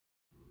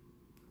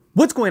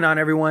What's going on,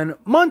 everyone?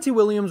 Monty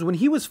Williams, when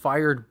he was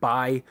fired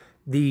by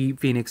the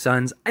Phoenix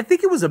Suns, I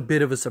think it was a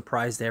bit of a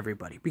surprise to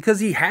everybody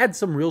because he had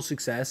some real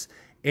success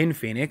in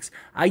Phoenix.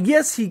 I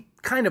guess he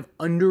kind of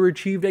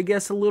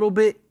underachieved, a little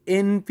bit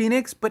in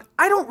Phoenix, but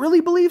I don't really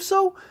believe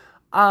so.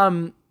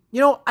 I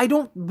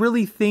don't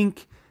really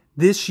think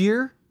this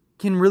year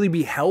can really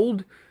be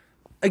held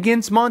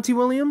against Monty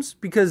Williams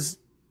because,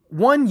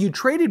 one, you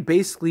traded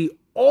basically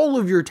all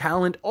of your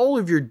talent, all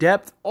of your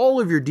depth,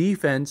 all of your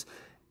defense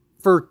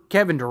for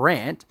Kevin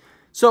Durant.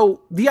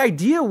 So the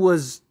idea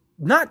was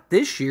not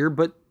this year,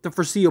 but the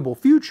foreseeable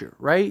future,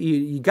 right?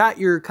 You got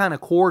your kind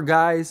of core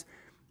guys.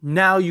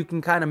 Now you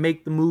can kind of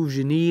make the moves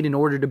you need in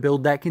order to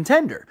build that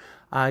contender.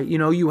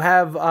 You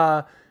have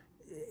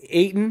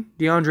DeAndre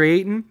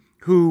Ayton,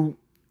 who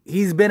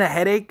he's been a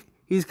headache.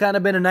 He's kind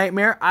of been a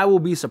nightmare. I will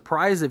be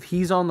surprised if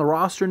he's on the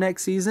roster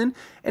next season.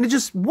 And it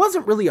just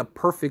wasn't really a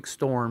perfect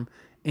storm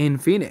in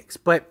Phoenix.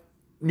 But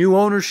new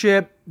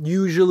ownership,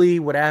 usually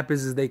what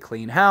happens is they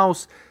clean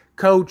house.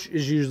 Coach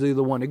is usually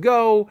the one to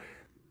go.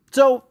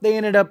 So they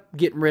ended up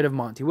getting rid of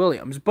Monty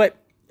Williams. But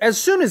as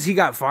soon as he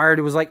got fired,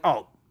 it was like,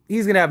 oh,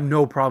 he's going to have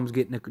no problems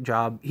getting a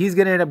job. He's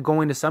going to end up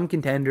going to some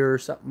contender or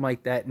something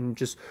like that and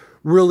just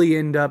really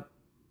end up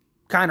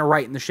kind of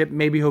righting the ship.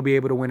 Maybe he'll be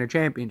able to win a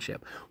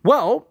championship.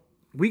 Well,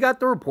 we got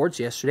the reports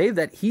yesterday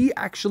that he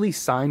actually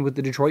signed with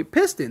the Detroit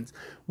Pistons,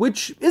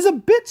 which is a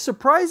bit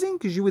surprising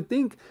because you would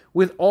think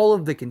with all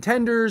of the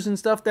contenders and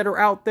stuff that are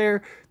out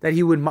there that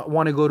he would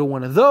want to go to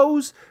one of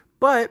those.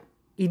 But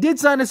he did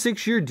sign a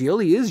 6-year deal.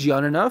 He is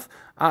young enough.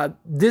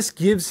 This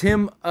gives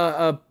him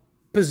a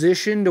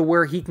position to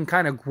where he can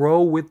kind of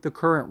grow with the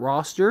current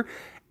roster.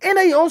 And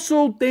I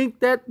also think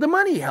that the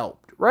money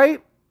helped,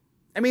 right?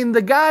 I mean,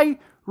 the guy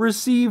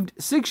received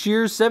 6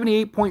 years,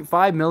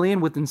 $78.5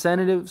 million with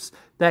incentives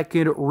that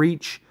could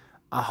reach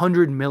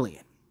 $100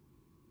 million.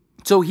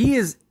 So he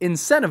is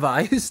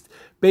incentivized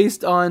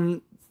based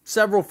on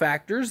several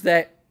factors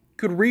that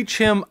could reach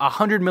him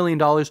 $100 million,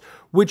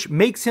 which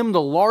makes him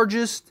the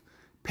largest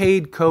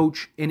paid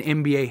coach in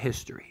NBA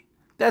history.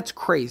 That's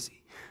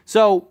crazy.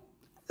 So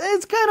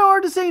it's kind of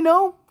hard to say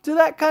no to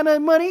that kind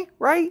of money,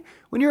 right?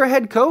 When you're a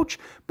head coach.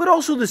 But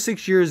also the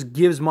 6 years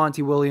gives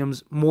Monty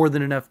Williams more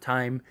than enough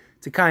time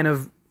to kind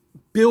of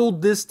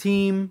build this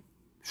team,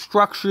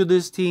 structure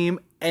this team,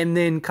 and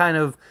then kind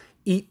of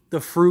eat the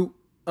fruit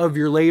of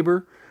your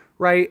labor,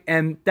 right?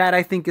 And that,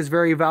 I think, is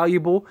very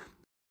valuable.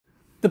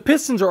 The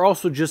Pistons are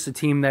also just a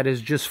team that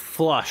is just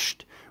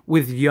flushed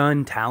with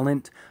young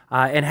talent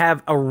and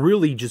have a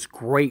really just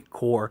great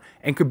core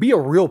and could be a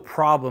real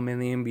problem in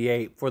the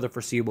NBA for the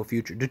foreseeable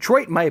future.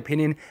 Detroit, in my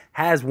opinion,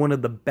 has one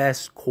of the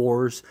best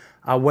cores,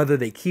 whether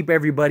they keep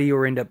everybody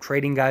or end up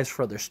trading guys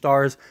for other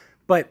stars.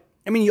 But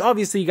I mean,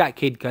 you got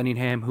Cade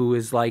Cunningham, who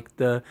is like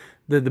the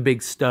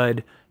big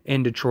stud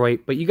in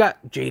Detroit. But you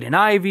got Jaden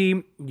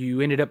Ivey.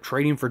 You ended up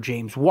trading for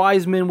James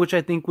Wiseman, which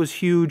I think was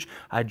huge.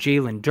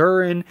 Jalen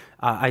Duren,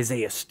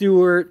 Isaiah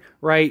Stewart,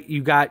 right?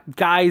 You got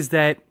guys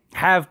that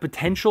have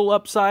potential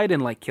upside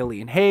and like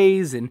Killian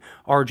Hayes and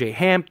RJ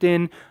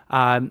Hampton.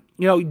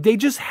 They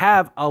just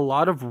have a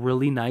lot of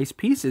really nice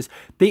pieces.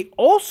 They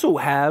also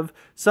have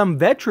some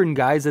veteran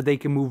guys that they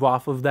can move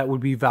off of that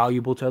would be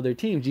valuable to other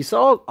teams. You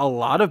saw a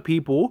lot of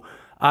people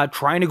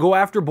trying to go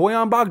after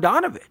Bojan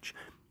Bogdanovic.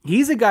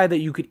 He's a guy that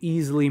you could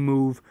easily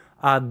move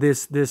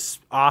this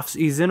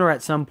offseason or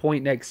at some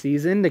point next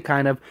season to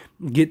kind of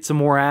get some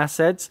more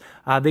assets.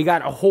 They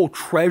got a whole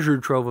treasure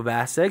trove of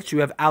assets. You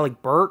have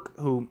Alec Burke,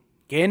 who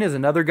again is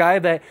another guy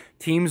that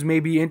teams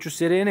may be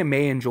interested in and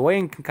may enjoy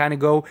and can kind of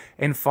go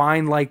and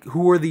find like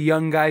who are the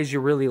young guys you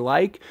really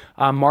like.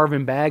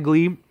 Marvin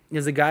Bagley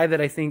is a guy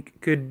that I think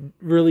could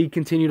really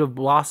continue to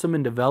blossom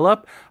and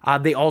develop.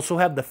 They also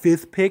have the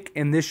 5th pick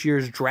in this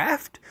year's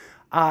draft.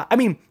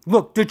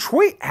 Look,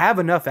 Detroit have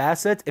enough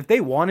assets if they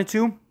wanted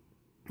to.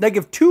 Like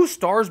if 2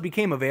 stars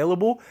became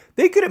available,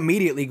 they could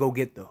immediately go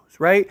get those,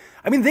 right?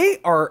 I mean, they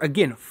are,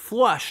 again,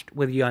 flushed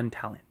with young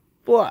talent.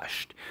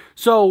 Flushed.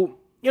 So,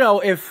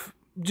 if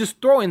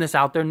just throwing this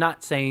out there,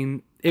 not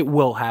saying it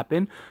will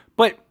happen,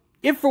 but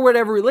if for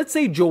whatever, let's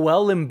say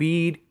Joel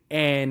Embiid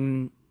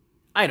and,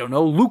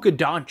 Luka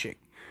Doncic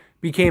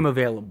became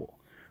available,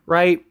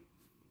 right?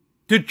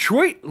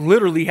 Detroit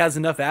literally has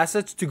enough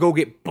assets to go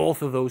get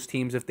both of those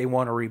teams if they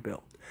want to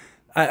rebuild.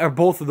 Or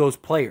both of those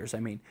players,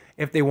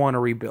 if they want to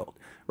rebuild,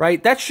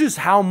 right? That's just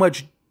how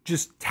much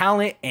just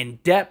talent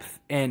and depth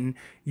and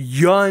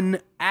young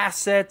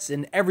assets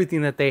and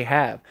everything that they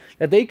have,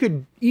 that they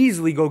could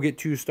easily go get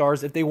 2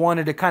 stars if they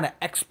wanted to kind of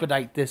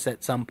expedite this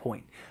at some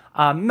point.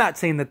 I'm not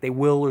saying that they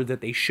will or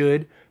that they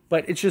should,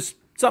 but it's just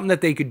something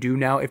that they could do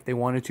now if they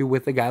wanted to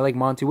with a guy like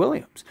Monty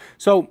Williams.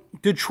 So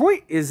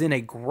Detroit is in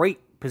a great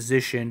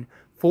position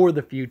for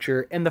the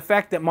future, and the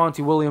fact that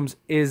Monty Williams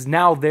is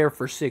now there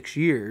for 6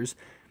 years,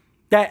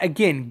 that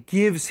again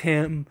gives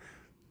him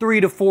 3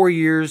 to 4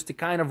 years to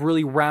kind of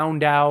really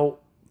round out,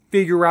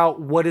 figure out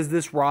what is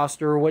this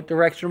roster, what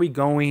direction are we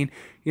going,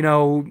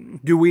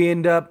 do we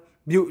end up,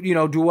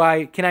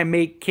 can I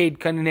make Cade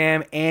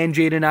Cunningham and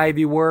Jaden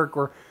Ivey work,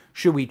 or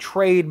should we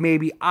trade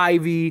maybe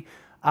Ivey?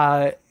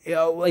 Figure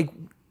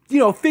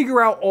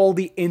out all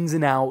the ins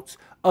and outs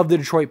of the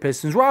Detroit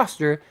Pistons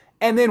roster.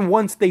 And then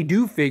once they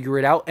do figure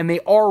it out and they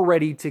are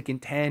ready to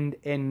contend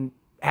and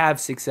have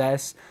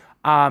success,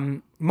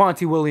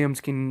 Monty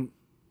Williams can,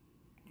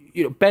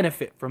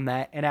 benefit from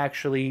that and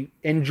actually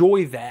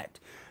enjoy that.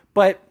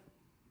 But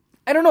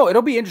I don't know.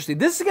 It'll be interesting.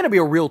 This is going to be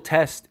a real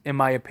test, in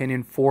my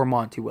opinion, for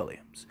Monty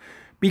Williams,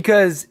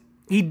 because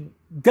he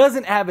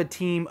doesn't have a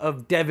team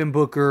of Devin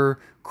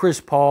Booker,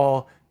 Chris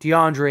Paul,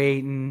 DeAndre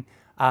Ayton,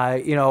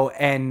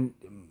 and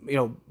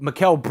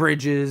Mikal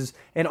Bridges,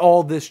 and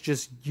all this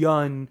just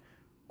young,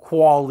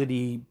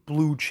 quality,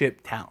 blue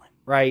chip talent,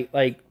 right?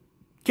 Like,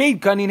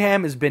 Cade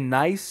Cunningham has been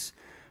nice,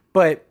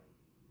 but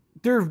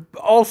there have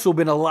also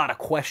been a lot of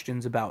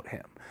questions about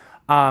him.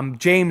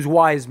 James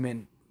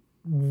Wiseman,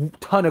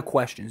 ton of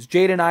questions.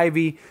 Jaden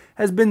Ivey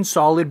has been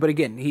solid, but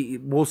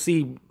again, we'll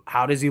see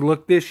how does he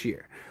look this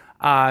year.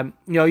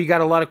 You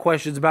got a lot of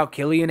questions about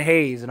Killian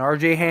Hayes and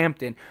RJ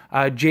Hampton.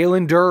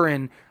 Jalen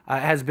Duren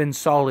has been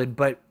solid,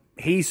 but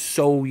he's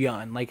so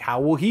young. Like,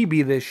 how will he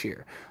be this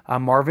year?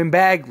 Marvin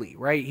Bagley,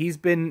 right? He's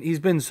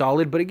been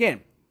solid, but again,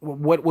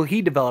 what will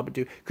he develop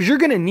into? Because you're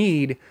going to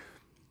need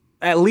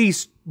at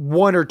least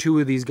one or two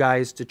of these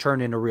guys to turn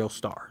into real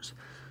stars,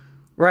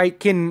 right?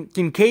 Can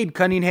Cade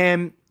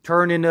Cunningham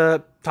turn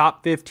into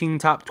top 15,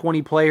 top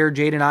 20 player?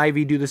 Jaden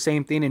Ivey do the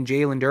same thing, and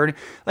Jalen Duren.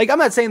 Like, I'm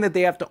not saying that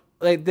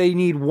they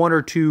need one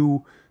or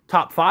two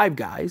top 5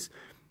 guys,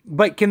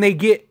 but do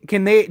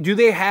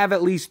they have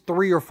at least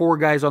 3 or 4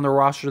 guys on the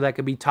roster that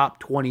could be top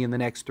 20 in the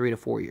next 3 to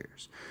 4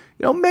 years?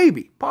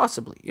 Maybe,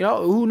 possibly.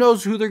 Who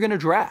knows who they're going to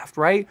draft,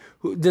 right?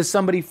 Does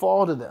somebody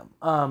fall to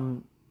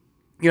them?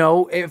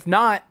 If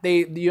not,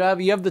 you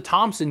have the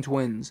Thompson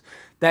twins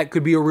that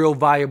could be a real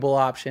viable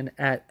option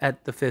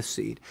at the 5th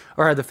seed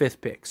or at the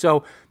 5th pick.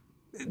 So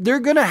they're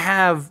going to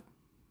have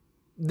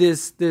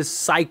this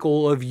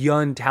cycle of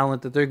young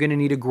talent that they're going to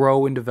need to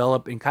grow and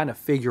develop and kind of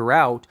figure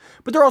out,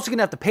 but they're also going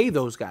to have to pay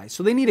those guys.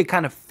 So they need to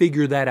kind of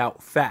figure that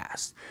out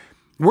fast.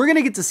 We're going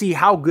to get to see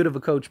how good of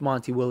a coach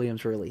Monty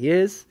Williams really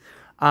is.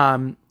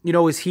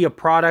 Is he a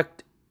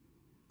product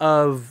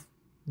of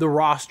the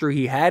roster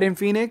he had in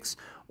Phoenix,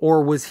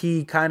 or was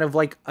he kind of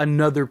like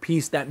another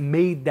piece that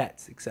made that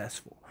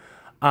successful?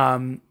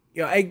 I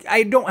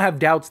don't have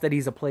doubts that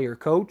he's a player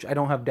coach. I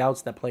don't have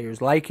doubts that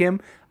players like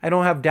him. I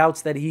don't have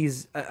doubts that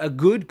he's a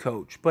good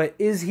coach, but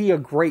is he a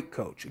great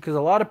coach? Because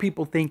a lot of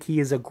people think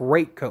he is a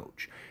great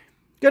coach.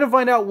 Got to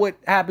find out what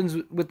happens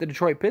with the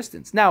Detroit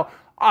Pistons. Now,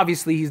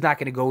 obviously, he's not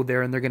going to go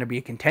there and they're going to be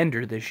a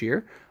contender this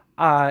year.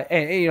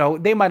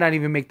 They might not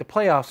even make the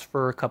playoffs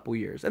for a couple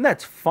years, and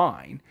that's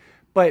fine.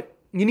 But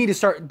you need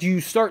to do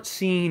you start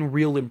seeing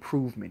real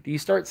improvement? Do you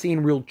start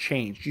seeing real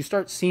change? Do you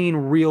start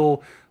seeing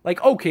real,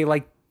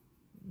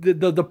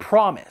 the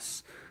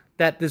promise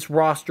that this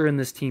roster and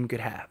this team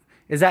could have?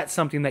 Is that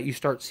something that you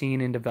start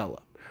seeing and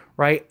develop,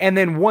 right? And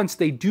then once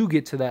they do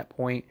get to that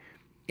point,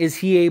 is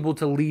he able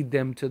to lead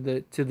them to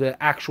the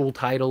actual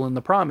title in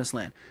the promised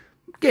land?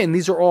 Again,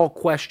 these are all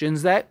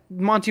questions that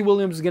Monty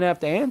Williams is going to have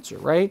to answer,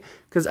 right?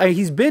 Because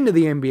he's been to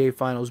the NBA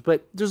Finals,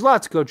 but there's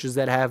lots of coaches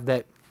that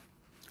haven't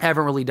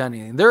really done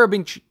anything. There have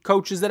been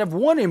coaches that have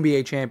won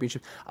NBA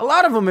championships. A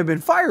lot of them have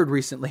been fired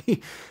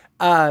recently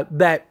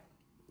that,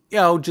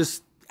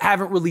 just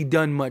haven't really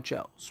done much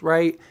else,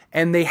 right?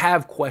 And they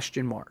have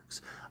question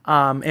marks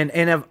and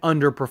have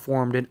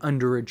underperformed and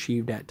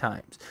underachieved at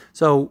times.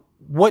 So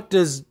what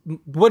does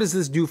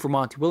this do for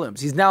Monty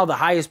Williams? He's now the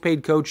highest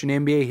paid coach in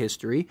NBA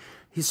history.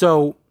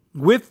 So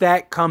with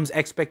that comes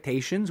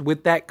expectations.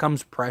 With that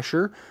comes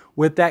pressure.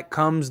 With that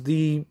comes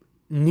the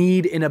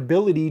need and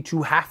ability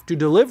to have to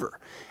deliver.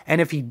 And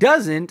if he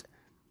doesn't,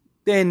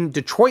 then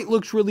Detroit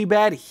looks really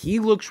bad. He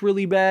looks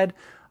really bad.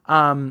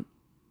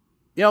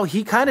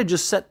 He kind of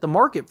just set the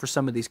market for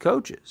some of these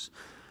coaches.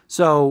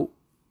 So,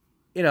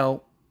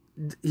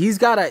 he's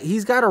got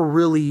to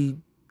really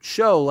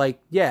show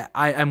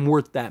I'm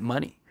worth that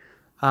money.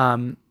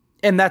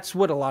 And that's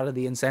what a lot of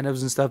the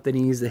incentives and stuff that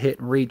he needs to hit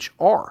and reach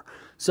are.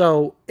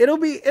 So it'll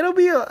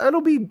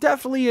be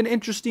definitely an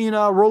interesting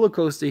roller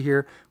coaster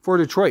here for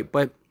Detroit.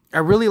 But I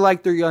really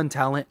like their young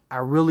talent. I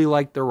really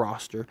like their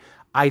roster.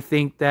 I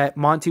think that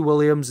Monty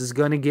Williams is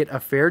going to get a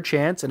fair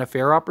chance and a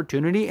fair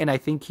opportunity, and I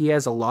think he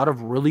has a lot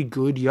of really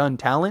good young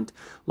talent,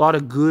 a lot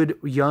of good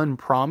young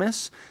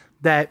promise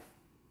that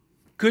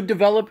could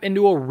develop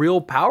into a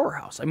real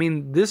powerhouse. I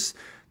mean, this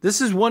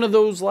is one of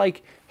those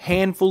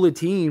handful of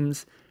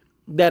teams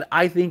that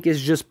I think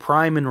is just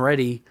prime and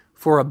ready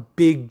for a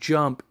big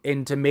jump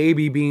into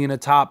maybe being a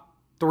top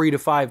 3 to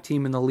 5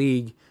 team in the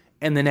league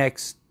in the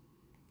next,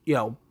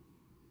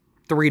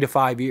 3 to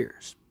 5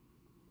 years.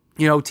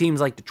 Teams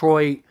like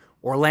Detroit,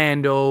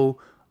 Orlando,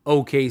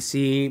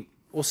 OKC.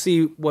 We'll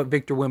see what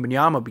Victor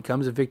Wembanyama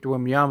becomes. If Victor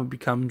Wembanyama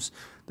becomes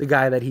the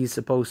guy that he's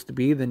supposed to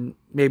be, then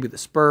maybe the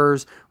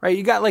Spurs, right?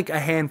 You got a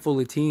handful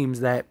of teams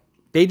that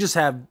they just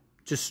have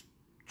just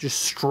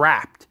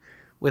strapped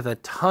with a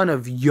ton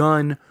of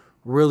young,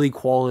 really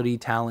quality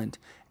talent.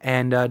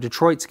 And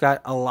Detroit's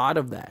got a lot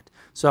of that.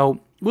 So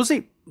we'll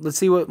see. Let's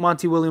see what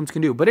Monty Williams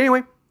can do. But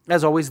anyway,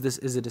 as always, this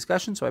is a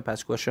discussion, so I pass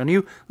the question on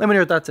you. Let me know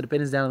your thoughts and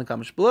opinions down in the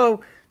comments below.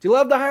 Do you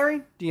love the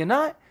hiring? Do you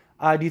not?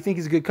 Do you think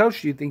he's a good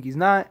coach? Do you think he's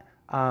not?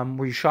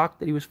 Were you shocked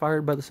that he was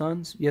fired by the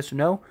Suns? Yes or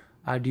no?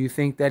 Do you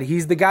think that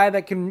he's the guy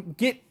that can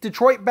get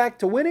Detroit back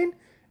to winning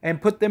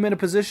and put them in a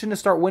position to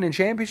start winning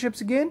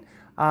championships again?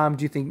 Do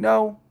you think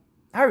no?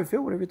 How do you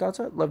feel? Whatever your thoughts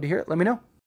are, love to hear it. Let me know.